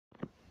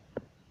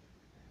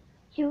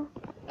You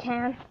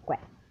can't quit.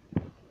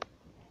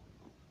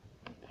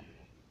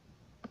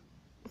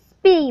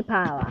 Speedy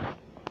power.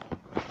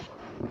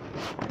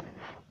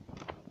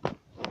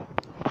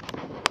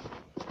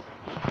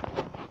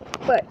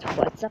 Bert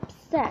was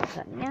upset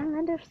on young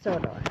and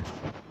Sodor.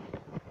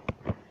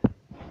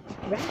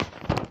 Rats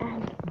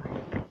and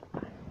Mike.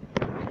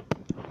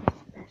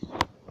 Special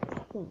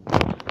thing.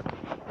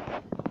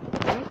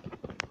 Mike,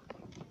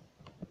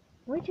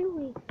 would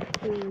you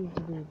please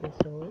read the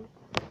story?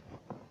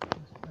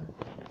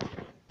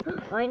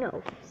 I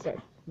know,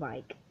 said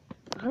Mike.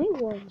 I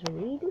want to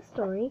read the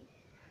story.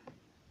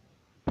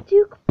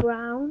 Duke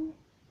Brown,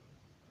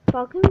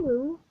 Falcon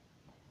Blue,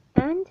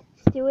 and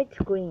Stuart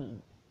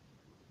Green.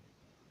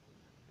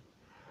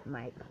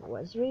 Mike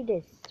was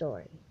reading the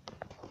story.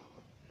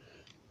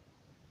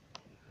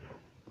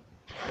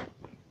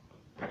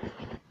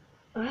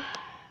 Nice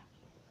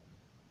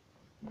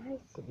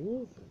and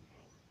easy.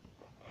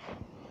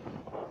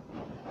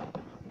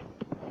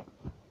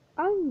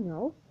 I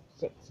know,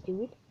 said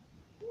Stuart.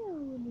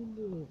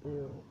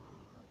 No.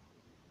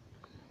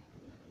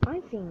 I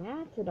think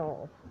that's it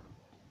all,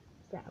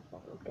 said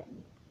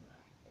Falcon.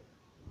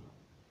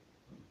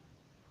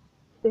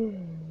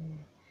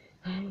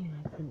 I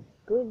had some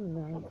good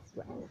night's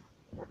rest.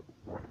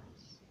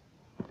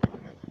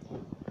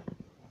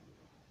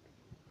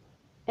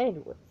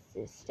 Ed was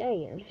to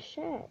stay in the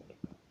shed.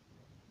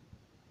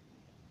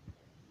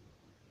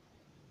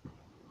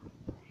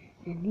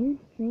 And you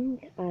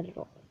think at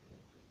all.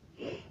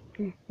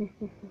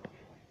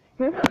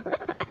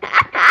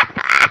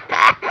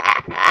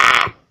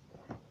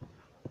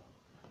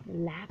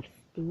 Laughed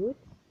Stuart.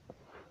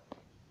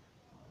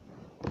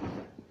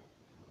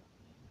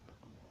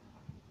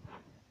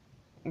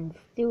 And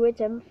Stuart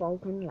and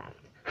Falcon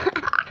laughed.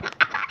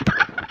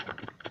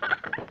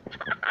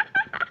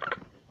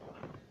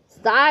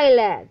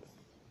 Silence!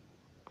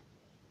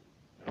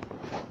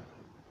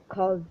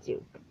 Called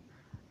Duke.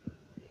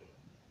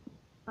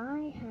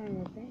 I had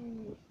a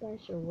very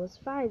special, was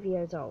 5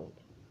 years old.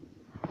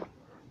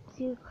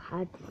 Duke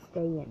had to stay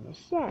in the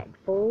shed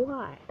for a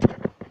while.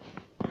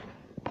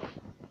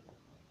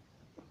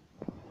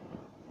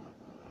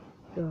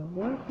 The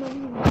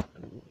workman was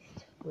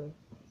pleased with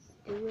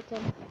Stuart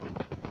and Falcon.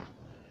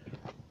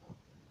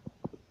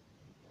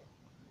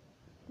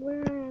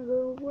 Where I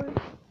will work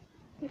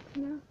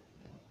now?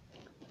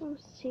 Oh,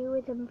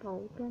 Stuart and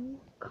Falcon,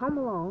 come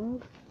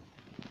along,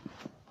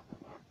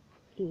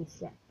 he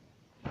said.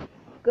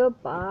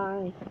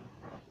 Goodbye,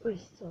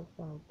 whistled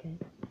Falcon.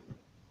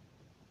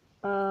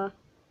 I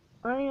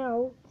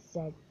know,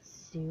 said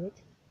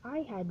Stuart.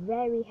 I had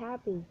very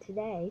happy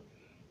today.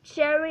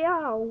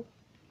 Cheerio!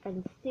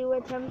 And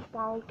Stuart and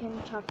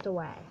Falcon chuffed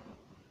away.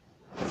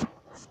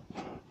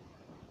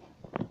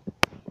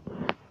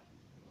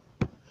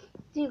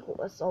 Duke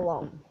was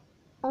alone.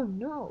 Oh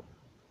no,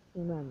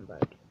 he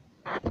remembered.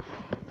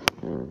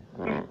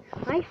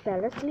 I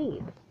fell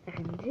asleep,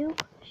 and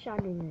Duke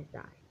shut in his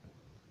eyes.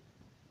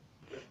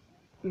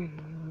 And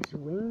there was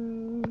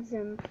wings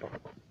and feathers.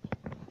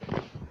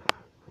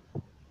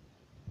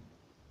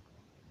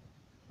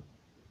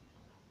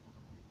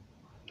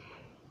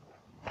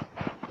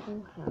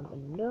 You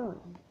haven't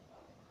done.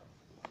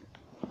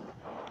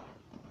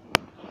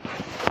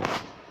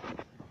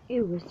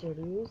 It was to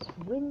use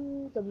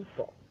wings and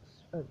feathers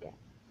again.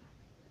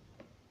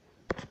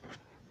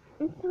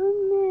 And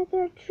some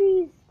there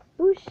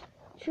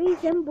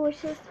trees and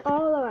bushes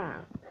all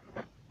around.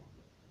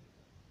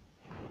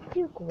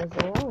 Duke was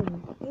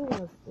alone. He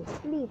was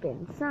asleep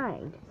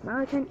inside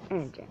mountain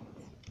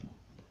engines.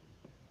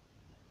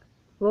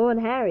 Lord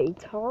Harry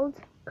told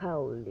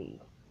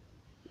coldly.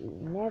 He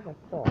never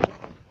thought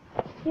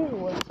he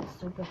was a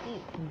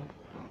superhuman.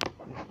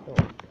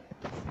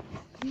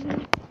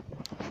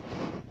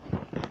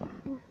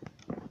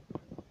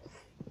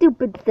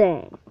 Stupid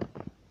thing,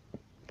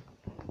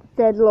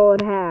 said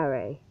Lord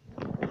Harry.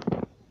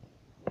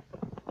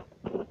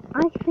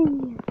 I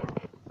think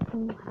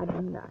you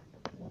hadn't done.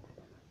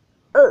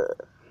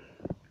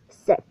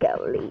 Said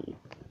Cowley.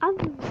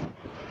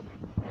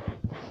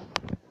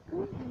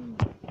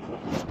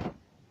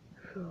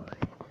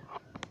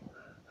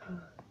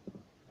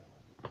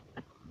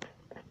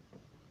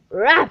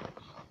 Rap!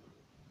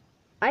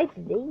 I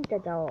think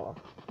that's all,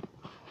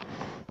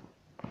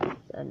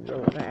 said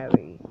Lord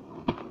Harry.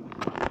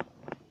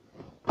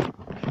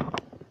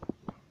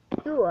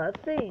 You are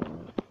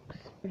things,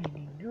 and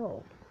you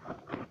know.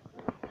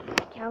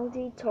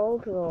 County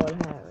told Lord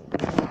Harry.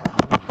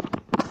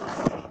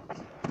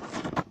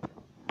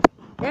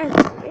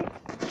 That's it,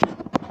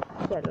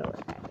 said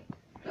Lord Harry.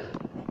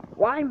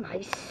 Why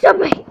my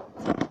stomach?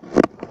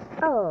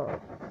 Oh,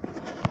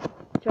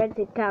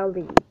 dreaded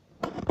County.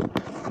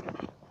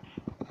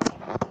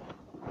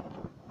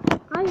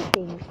 I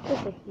think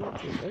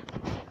superhuman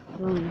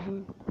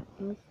Longhan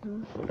is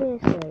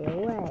officially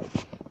away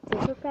to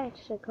perfect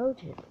the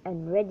coaches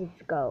and ready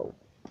to go.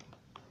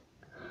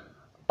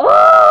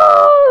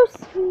 Oh!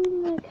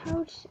 Screamed the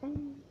coach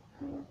and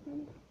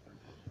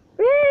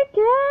be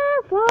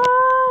careful!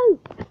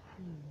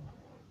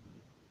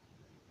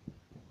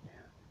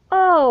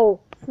 Oh,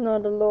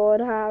 snorted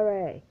Lord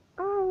Harry.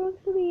 Oh,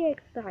 wants to be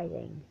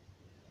exciting.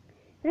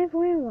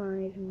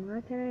 Everyone is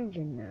Martin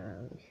engine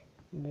knows,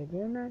 and they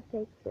do not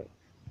take risks.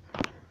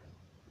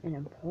 And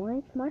the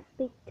points must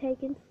be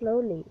taken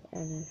slowly,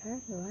 and the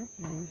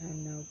transaction have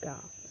no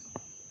goals.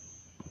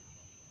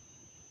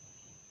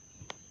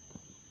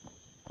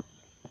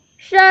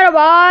 Shut up,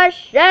 boys!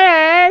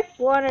 Shut it!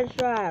 Warned the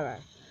driver.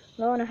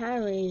 Lord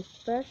Harry is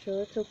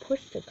special to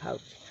push the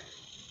coach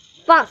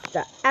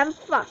faster and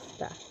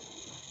faster.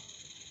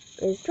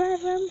 His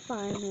driver and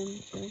fireman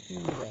taking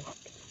a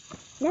risk.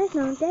 There's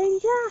no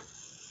danger!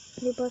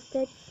 People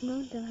said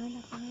no behind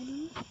the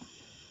final.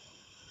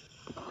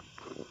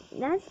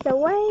 That's the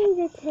way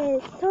it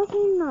is,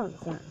 talking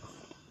nonsense.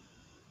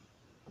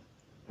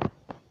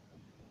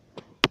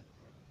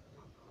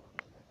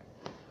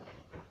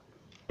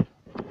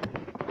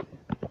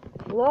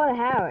 Lord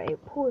Harry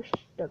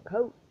pushed the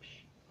coach.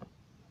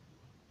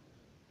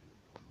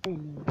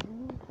 And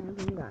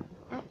having gone,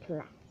 at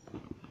last,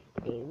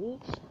 they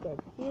reached the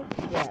Duke's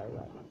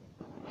Railway,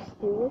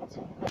 Stuart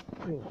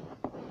Green,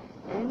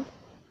 and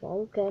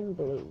Falcon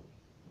Blue.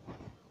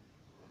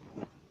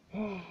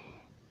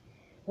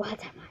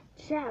 What are my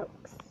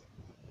jokes?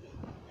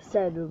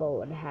 Said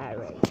Lord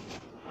Harry.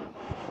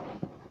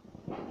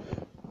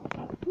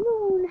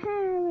 Lord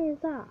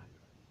Harry's off.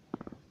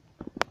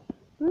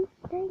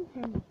 They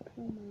can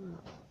come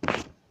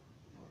off.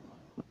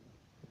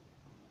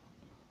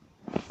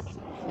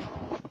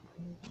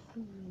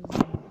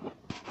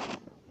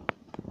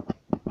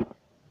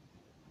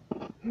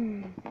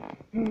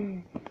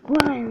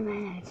 One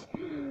minute.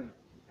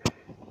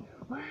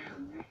 1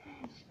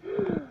 minute.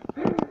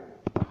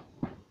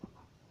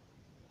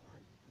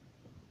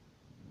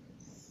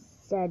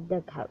 Said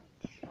the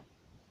coach.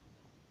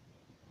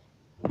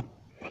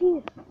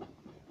 Phew,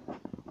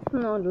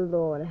 not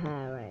Lord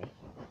Harry.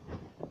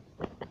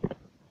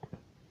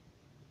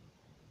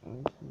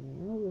 And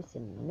now was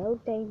in no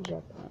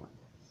danger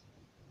points.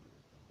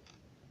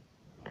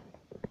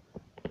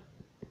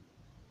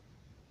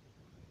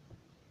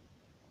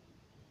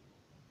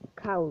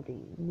 Cowdy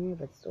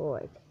never saw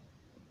it.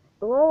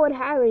 Lord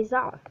Harry's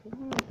off.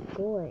 Where are you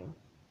going?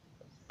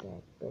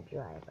 Said the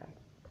driver.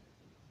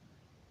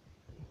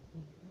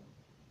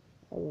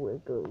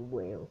 Wiggle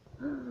will.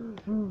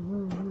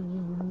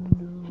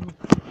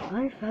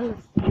 I fell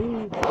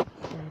asleep,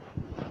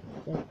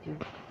 said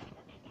Duke.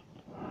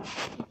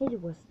 It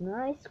was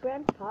nice,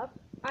 Grandpa,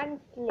 and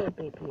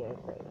sleepy,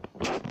 Piercy.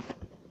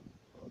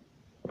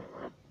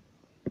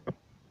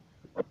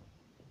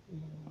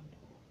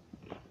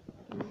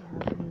 I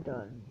haven't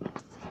done.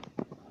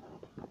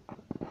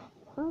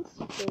 Once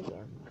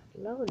William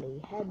slowly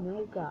had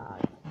no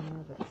guard,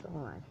 never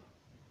saw it.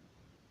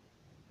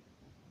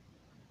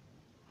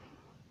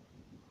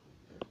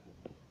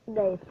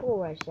 They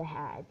forged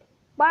ahead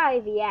by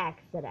the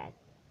accident.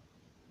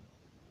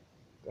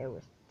 There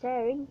was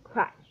tearing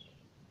crash.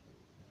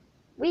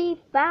 We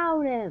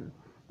found him!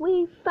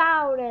 We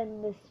found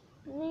him, the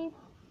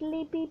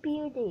Sleepy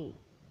Beauty.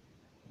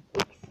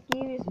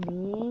 Excuse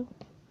me.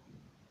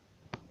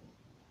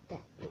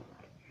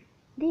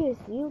 Dears,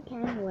 you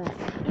can win.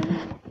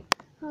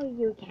 Oh,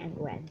 you can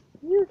win.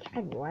 You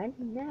can win.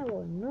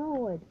 Never know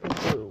what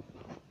to do.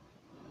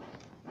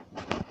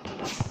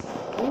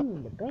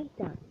 In the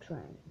breakdown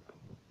trend,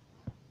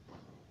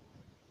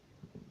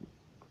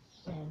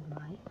 said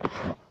Mike.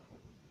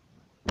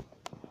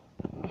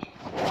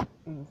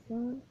 And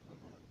soon,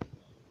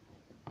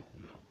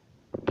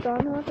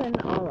 Donald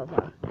and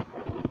Oliver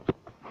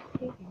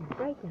taking the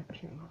breakdown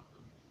train.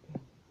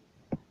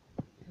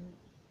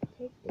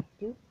 Take the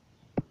Duke.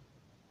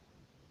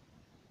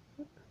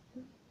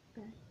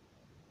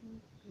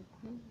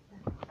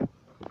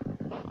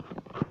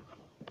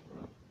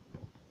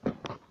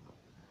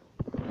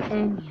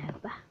 And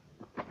never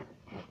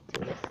had to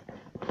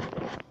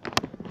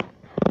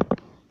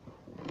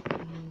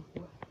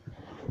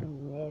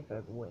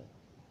never win.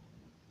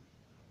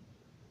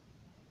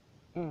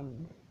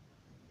 And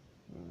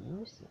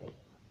mostly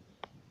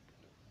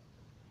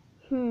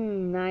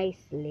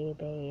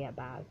nicely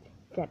about,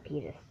 said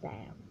Peter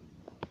Sam.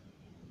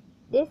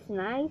 This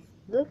nice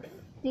looks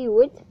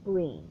Stuart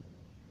Green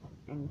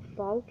and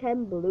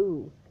Falcon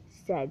Blue,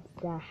 said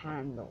the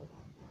handle.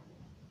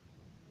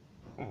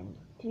 And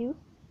Duke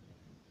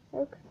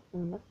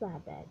on the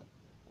flatbed,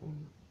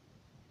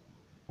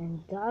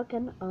 and Doug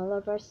and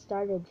Oliver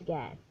started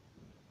again,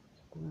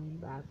 going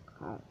back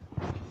home.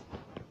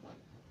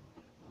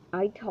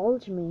 I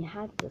told you we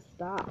had to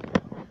stop,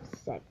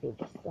 said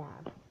Peter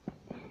Sam.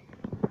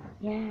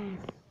 Yes,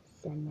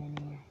 said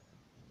Minnie.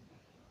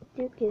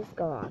 Duke is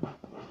gone.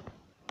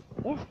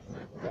 Yes,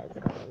 said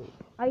Scully.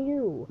 Are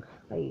you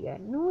a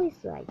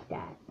noise like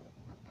that?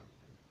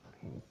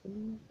 And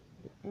soon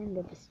the end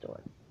of the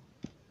story.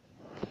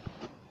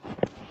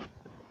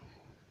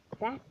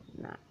 That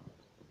night,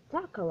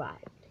 Doc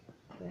arrived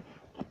with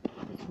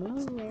a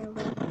small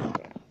railroad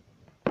engine,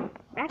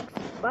 Rex,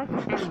 Bud,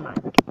 and Mike.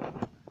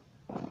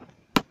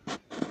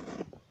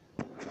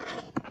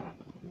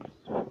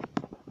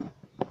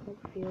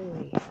 I feel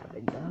we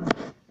haven't done.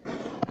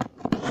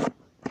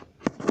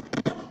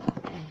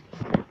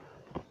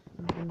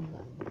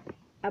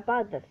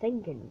 about the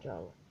thinking,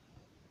 Joe.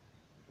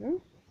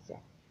 Said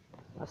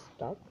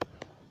Mustard.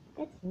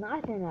 It's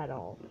nothing at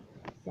all,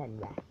 said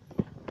Rex.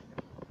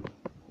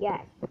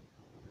 Yes,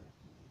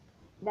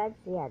 that's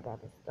the end of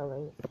the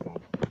story,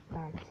 said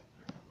Bert.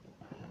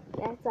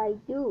 Yes, I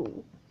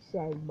do,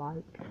 said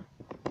Mike.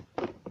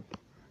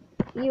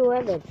 You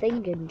were the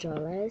thinking,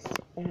 Jonas,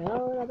 and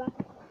all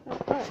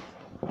about Bert.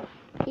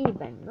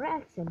 Even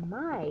Rex and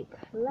Mike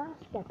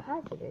left the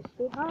passengers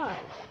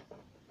behind.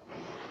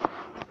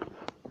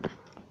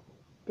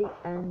 The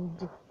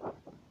end.